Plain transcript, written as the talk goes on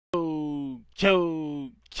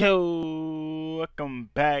Welcome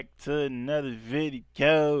back to another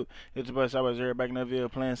video. It's your boy Savageboiiza back in the video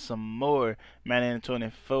playing some more Madden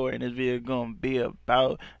 24, and this video gonna be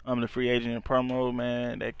about the free agent and promo,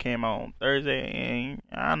 man, that came out on Thursday. And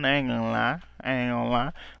I ain't gonna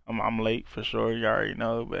lie, I'm late for sure. You already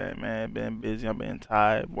know, but man, been busy. I've been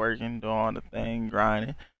tired, working, doing all the thing,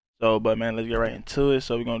 grinding. But man, let's get right into it.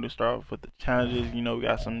 So we're gonna start off with the challenges. You know, we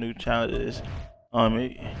got some new challenges.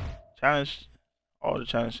 Challenge. All the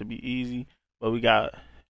challenges should be easy, but we got,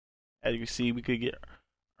 as you can see, we could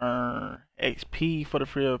earn XP for the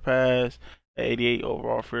free pass, the 88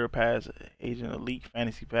 overall free pass, agent elite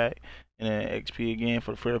fantasy pack, and then XP again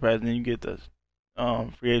for the free pass. And then you get the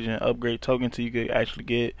free agent upgrade token, so you could actually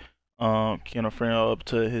get Kendall up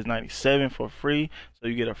to his 97 for free. So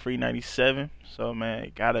you get a free 97. So man,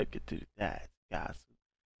 you gotta get to that, guys.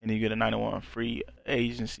 And then you get a 91 free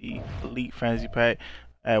agency elite fantasy pack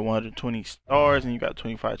at 120 stars, and you got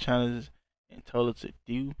 25 challenges in total to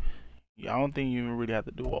do. I don't think you even really have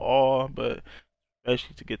to do it all, but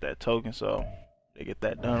especially to get that token. So they get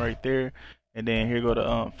that done right there. And then here go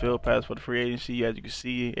the field pass for the free agency. As you can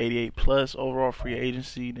see, 88 plus overall free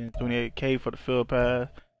agency, then 28k for the field pass,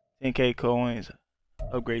 10k coins,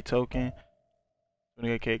 upgrade token,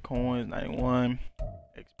 28k coins, 91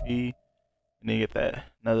 XP, and then you get that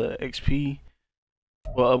another XP.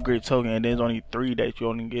 Well, upgrade token, and there's only 3 that you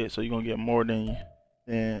only get, so you're gonna get more than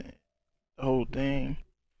the whole thing.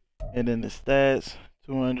 And then the stats,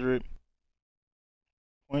 200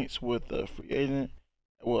 points with the free agent,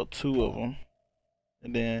 well, 2 of them,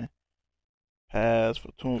 and then pass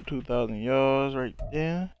for 2,000 yards right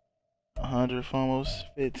there, 100 fumbles,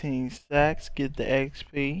 15 sacks, get the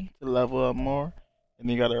XP to level up more, and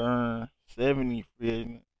then you gotta earn 70 free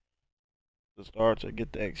agent to start to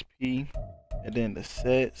get the XP. And then the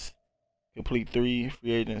sets, complete 3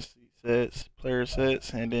 free agency sets, player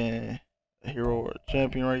sets, and then a hero or a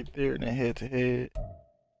champion right there. And then head to head,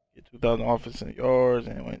 get 2,000 offensive yards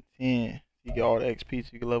and win 10. You get all the XP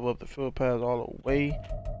so you can level up the field pass all the way.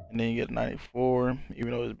 And then you get 94,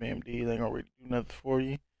 even though it's BMD, they ain't gonna really do nothing for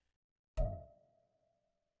you.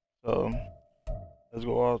 So let's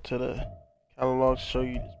go all to the catalog to show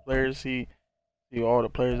you these players, see all the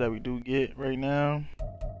players that we do get right now.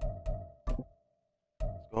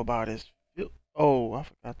 Go about this. Oh, I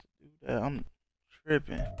forgot to do that. I'm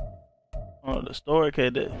tripping. Oh, the store, cause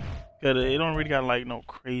it don't really got like no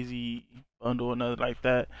crazy bundle or nothing like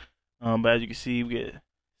that. But as you can see, we get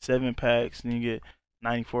 7 packs, and you get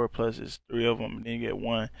 94 plus is 3 of them, and then you get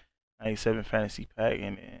 1 97 fantasy pack,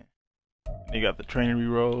 and then you got the training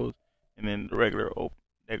rerolls, and then the regular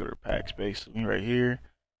packs basically right here.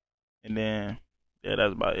 And then yeah,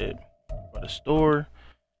 that's about it for the store.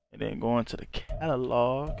 And then going to the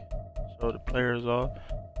catalog, show the players off.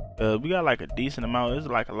 We got like a decent amount. There's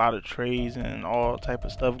like a lot of trades and all type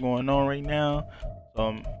of stuff going on right now.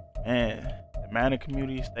 So man, the Madden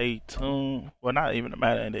community, stay tuned. Well, not even the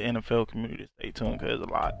Madden, the NFL community, stay tuned, because there's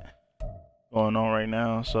a lot going on right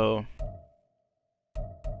now. So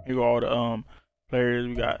here go all the players.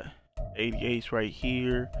 We got 88s right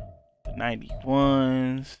here, the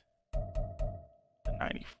 91s, the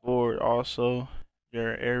 94 also.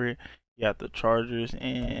 Area, you got the Chargers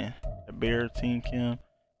and the Bear team chem,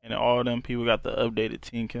 and all them people got the updated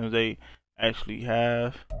team chems they actually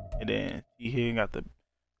have. And then T here got the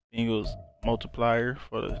Bengals multiplier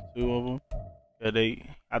for the 2 of them.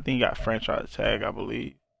 I think got franchise tag, I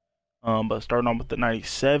believe. But starting on with the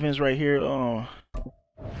 97s right here,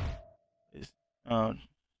 it's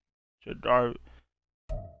Jadar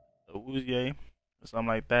Awuzie or something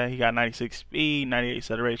like that. He got 96 speed, 98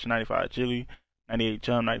 acceleration, 95 agility, 98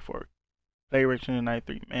 jump, 94 play rating,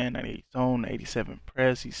 93 man, 98 zone, 87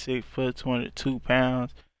 press. He's 6 foot, 202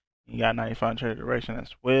 pounds. He got 95 trade direction as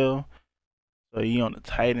well. So he on the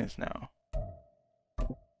Titans now.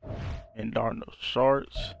 And Darnold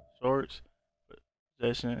shorts,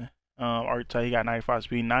 possession, archetype. He got 95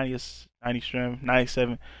 speed, 90 strength,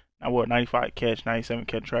 97, 95 catch, 97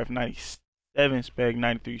 catch traffic, 97 spec,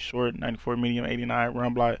 93 short, 94 medium, 89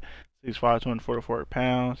 run block, 6'5", 244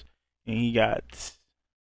 pounds. And he got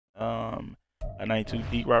a 92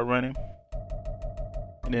 deep route running.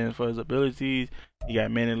 And then for his abilities, he got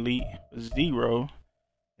man elite for 0,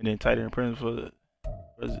 and then tight end presence for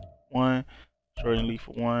 1, short and elite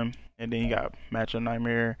for 1, and then he got matchup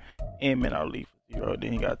nightmare and man out elite for 0.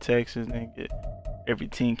 Then he got Texas, and then get every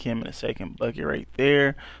team chem in the second bucket right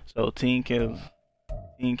there. So team chems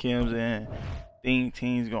and theme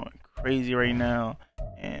teams going crazy right now.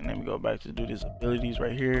 And let me go back to do his abilities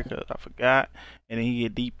right here, because I forgot. And then he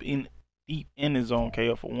get deep in his zone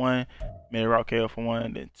KO for 1, mid route KO for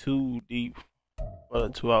 1, then 2 deep for the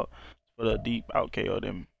 2 out, for the deep out KO.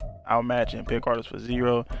 Then outmatching pick artists for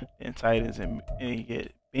 0, then Titans, and you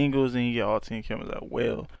get Bengals, and you get all team kills as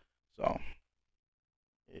well. So,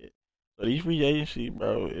 yeah. So these free agency,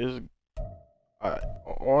 bro, is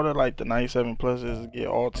all the like the 97 pluses get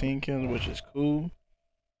all team kills, which is cool.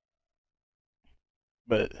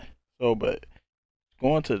 But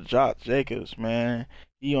going to Josh Jacobs, man,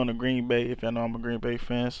 he on the Green Bay. If y'all know, I'm a Green Bay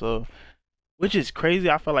fan, so which is crazy.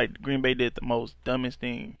 I feel like Green Bay did the most dumbest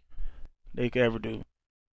thing they could ever do.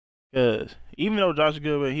 Cause even though Josh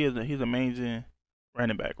Gilbert, he's amazing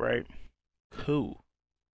running back, right? Cool.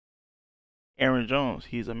 Aaron Jones,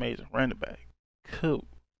 he's amazing running back. Cool.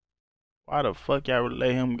 Why the fuck y'all would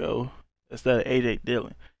let him go instead of AJ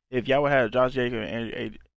Dillon? If y'all would have Josh Jacobs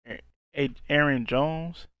and Aaron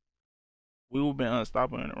Jones, we would have been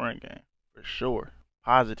unstoppable in the run game for sure.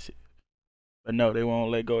 Positive. But no, they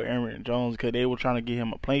won't let go of Aaron Jones because they were trying to get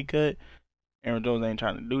him a play cut. Aaron Jones ain't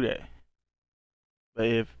trying to do that. But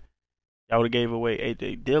if y'all would have gave away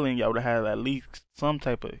AJ Dillon, y'all would have had at least some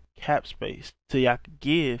type of cap space till y'all could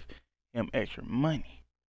give him extra money.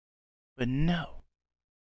 But no,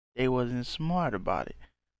 they wasn't smart about it.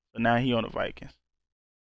 So now he on the Vikings.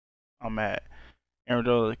 I'm mad. Aaron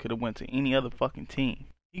Jones could have went to any other fucking team.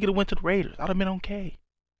 He could have went to the Raiders. I'd have been okay.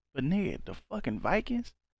 But nigga, the fucking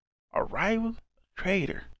Vikings, a rival, a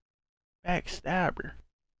traitor, backstabber.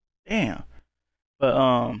 Damn.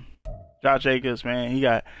 But Josh Jacobs, man, he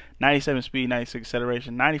got 97 speed, 96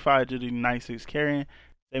 acceleration, 95 agility, 96 carrying,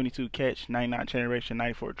 72 catch, 99 generation,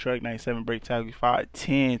 94 truck, 97 break tackle,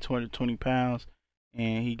 5'10", 220 pounds,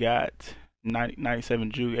 and he got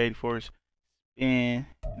 97 juke, 84 spin,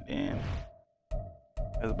 and then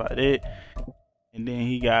that's about it. And then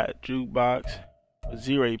he got jukebox for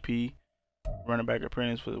 0 AP, running back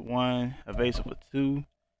apprentice for 1, evasive for 2,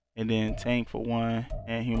 and then tank for 1,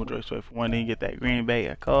 and human droid for 1. Then you get that Green Bay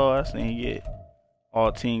at cost, and you get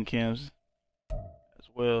all team Kims as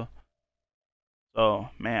well. So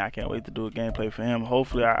man, I can't wait to do a gameplay for him.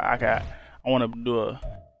 Hopefully, I want to do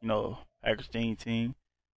a Packers team,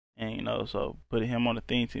 and so putting him on the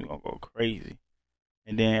theme team gonna go crazy.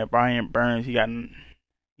 And then Brian Burns, he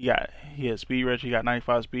has speed ratio. He got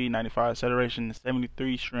 95 speed, 95 acceleration,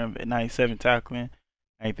 73 strength, and 97 tackling,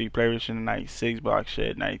 93 play ratio, 96 block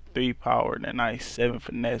shed, 93 power, and 97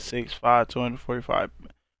 finesse, 6'5",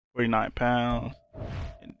 49 pounds.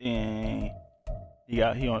 And then he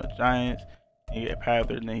on the Giants. He get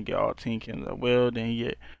Panthers, and then he get all team kills as well. Then he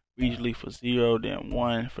get regionally for 0, then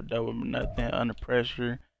 1 for double nothing under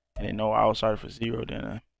pressure, and then no outside for 0, then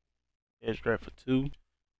a edge draft for 2.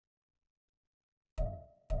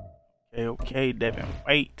 Okay, Devin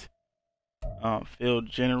White, field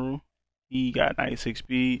general. He got 96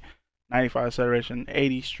 speed, 95 acceleration,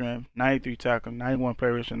 80 strength, 93 tackle, 91 play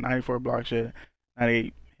ratio, 94 block shed,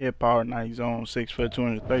 98 hit power, 90 zone, 6 foot,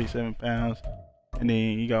 237 pounds. And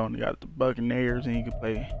then he got the Buccaneers, and he can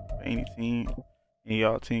play for any team. And he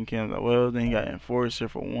got team cams as well. Then he got Enforcer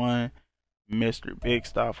for 1, Mr. Big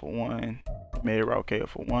Stop for 1, Mid Route KO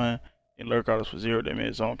for 1, and Lurk Artist for 0, then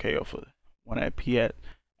Mid Zone KO for 1 at P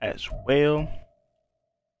as well.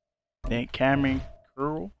 Then Cameron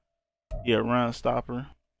Curl, he a run stopper.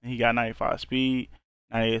 He got 95 speed,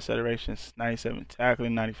 98 acceleration, 97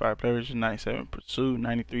 tackling, 95 play ratio, 97 pursuit,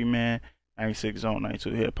 93 man, 96 zone,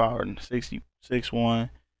 92 hit power, and 6'1",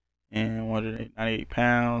 and 198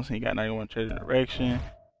 pounds. He got 91 trade direction.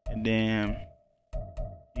 And then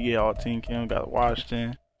he get all team Kim, got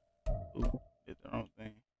Washington. Ooh, did the wrong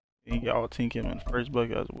thing. He got all team Kim in the first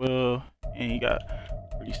bucket as well. And he got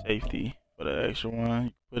free safety for the extra one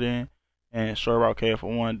you put in. And short route KO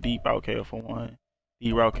for 1, deep out KO for 1,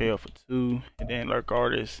 deep route KO for 2, and then lurk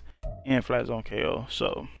artist and flat zone KO.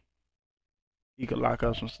 So he could lock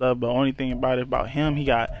up some stuff. But only thing about him, he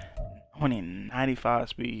got only 95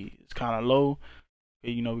 speed. It's kind of low.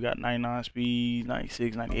 We got 99 speed,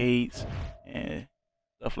 96, 98s, and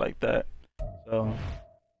stuff like that. So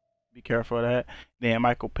be careful of that. Then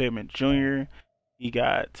Michael Pittman Jr., he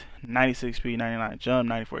got 96 speed, 99 jump,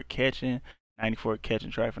 94 catching, 94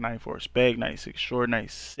 catching track for 94 spec, 96 short,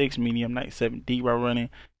 96 medium, 97 deep route running,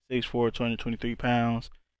 6'4", 223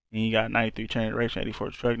 pounds. And he got 93 chain direction,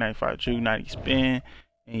 84 truck, 95 juke, 90 spin,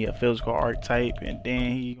 and he a physical archetype. And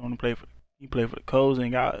then he play for the Colts,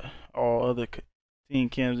 and got all other team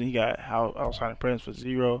Kims. And he got outside presence for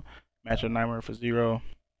 0, matchup nightmare for 0,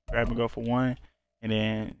 grab and go for 1, and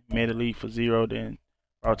then mid elite for 0, then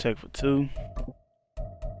route tech for 2.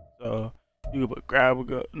 So you could put grab and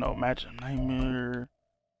go, no, matchup nightmare,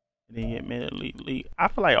 and then get mid elite. I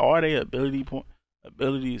feel like all their ability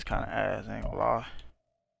is kind of ass. I ain't gonna lie.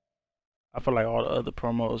 I feel like all the other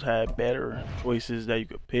promos had better choices that you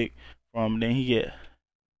could pick from. Then he get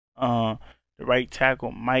the right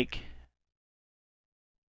tackle Mike.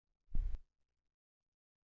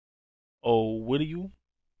 Oh, what are you?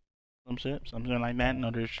 Something like that.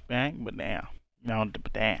 No disrespect, but damn,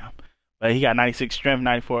 but damn. But he got 96 strength,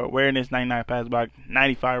 94 awareness, 99 pass block,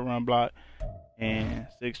 95 run block, and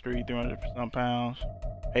 6'3", 300 some pounds.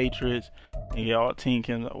 Patriots. And get all team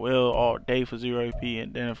kills well all day for 0 AP,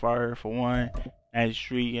 identifier for 1, magic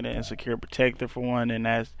streak, and then secure protector for 1, and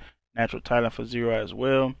that's natural talent for 0 as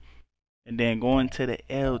well. And then going to the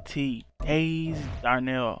LTAs,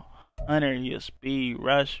 Darnell Hunter, he a speed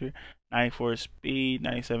rusher, 94 speed,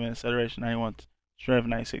 97 acceleration, 91 strength,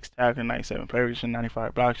 96 tackle, 97 play position,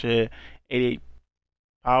 95 block shed, 88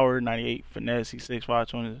 power, 98 finesse, he's 6'5",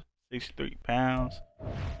 263 pounds.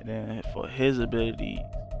 And then for his ability,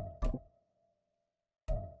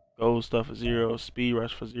 gold stuff for 0, speed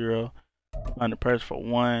rush for 0, under pressure for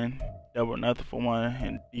 1, double nothing for 1,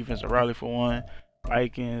 and defensive rally for 1.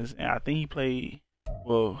 Vikings, and I think he played.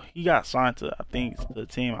 Well, he got signed to the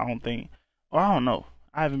team. I don't know.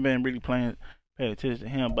 I haven't been really paying attention to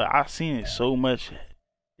him, but I've seen it so much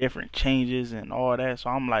different changes and all that.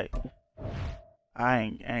 So I'm like, I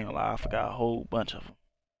ain't gonna lie, I forgot a whole bunch of them.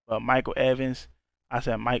 But Michael Evans, I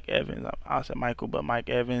said Mike Evans. I said Michael, but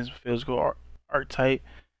Mike Evans, physical archetype.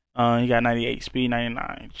 He got 98 speed,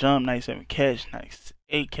 99 jump, 97 catch,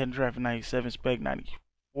 98 catch traffic, 97 spec,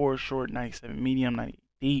 94 short, 97 medium, 98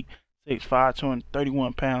 deep, 6'5",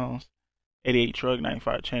 231 pounds, 88 truck,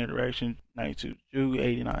 95 change of direction, 92 juke,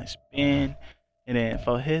 89 spin. And then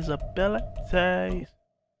for his abilities,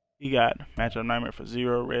 he got matchup nightmare for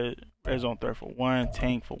 0, red zone threat for 1,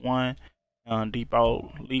 tank for 1, deep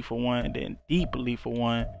out lead for 1, and then deep lead for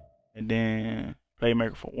 1, and then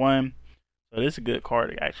playmaker for 1. So this is a good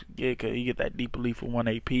card to actually get, because you get that deep lead for 1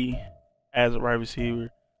 AP as a wide receiver,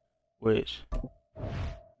 which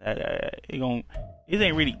it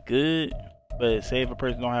ain't really good, but say if a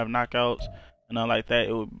person don't have knockouts and nothing like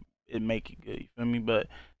that, it make it good, you feel me? But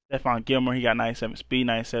Stephon Gilmore, he got 97 speed,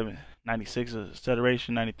 96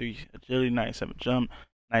 acceleration, 93 agility, 97 jump,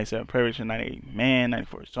 97 pressure, 98 man,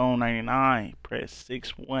 94 zone, 99 press,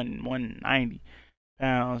 6'1", 190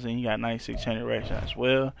 pounds, and he got 96 change direction as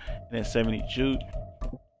well, and then 70 juke,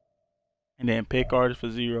 and then pick artist for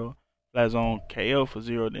 0, flat zone KO for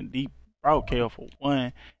 0, then deep route KO for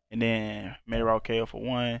 1, and then mid route KO for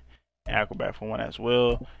 1, and acrobat for 1 as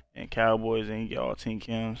well, and Cowboys, and he get all team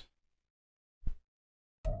kills.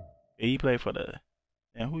 Yeah, he played for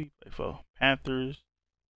who he played for? Panthers,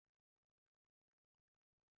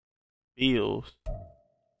 Bills,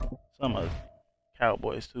 some other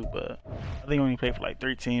Cowboys too, but I think he only played for like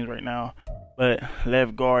 3 teams right now. But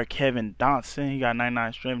left guard Kevin Dotson, he got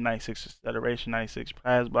 99 strength, 96 acceleration, 96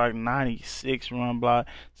 pass block, 96 run block,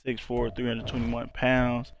 6'4", 321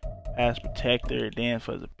 pounds, pass protector. Then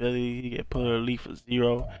for his ability, he get puller elite for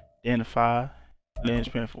 0, identify, lens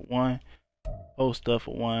sprint for 1, post stuff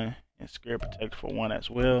for 1, and scare protector for 1 as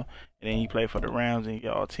well. And then he played for the Rams, and he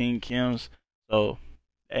got all team kills. So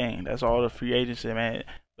dang, that's all the free agency, man.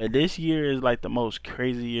 But this year is like the most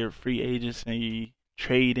crazy year of free agency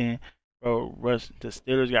trading. Bro, the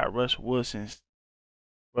Steelers got Russell Wilson,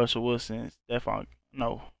 Stephon,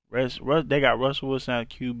 no, they got Russell Wilson at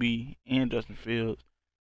QB and Justin Fields.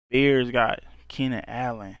 Bears got Keenan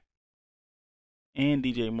Allen and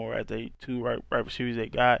DJ Moore at the 2 right receivers they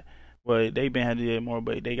got. Well, they been had DJ Moore,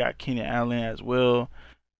 but they got Keenan Allen as well.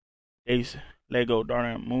 They let go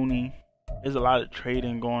Darnell Mooney. There's a lot of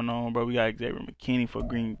trading going on, bro. We got Xavier McKinney for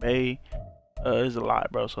Green Bay. There's a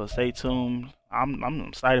lot, bro. So stay tuned. I'm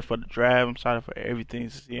excited for the draft. I'm excited for everything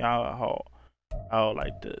to see how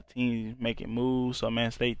like the teams making moves. So man,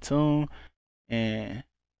 stay tuned. And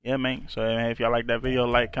yeah, man. So man, if y'all like that video,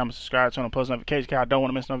 like, comment, subscribe, turn on post notifications, cause I don't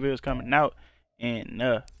want to miss no videos coming out.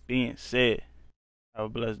 And being said, have a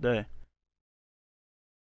blessed day.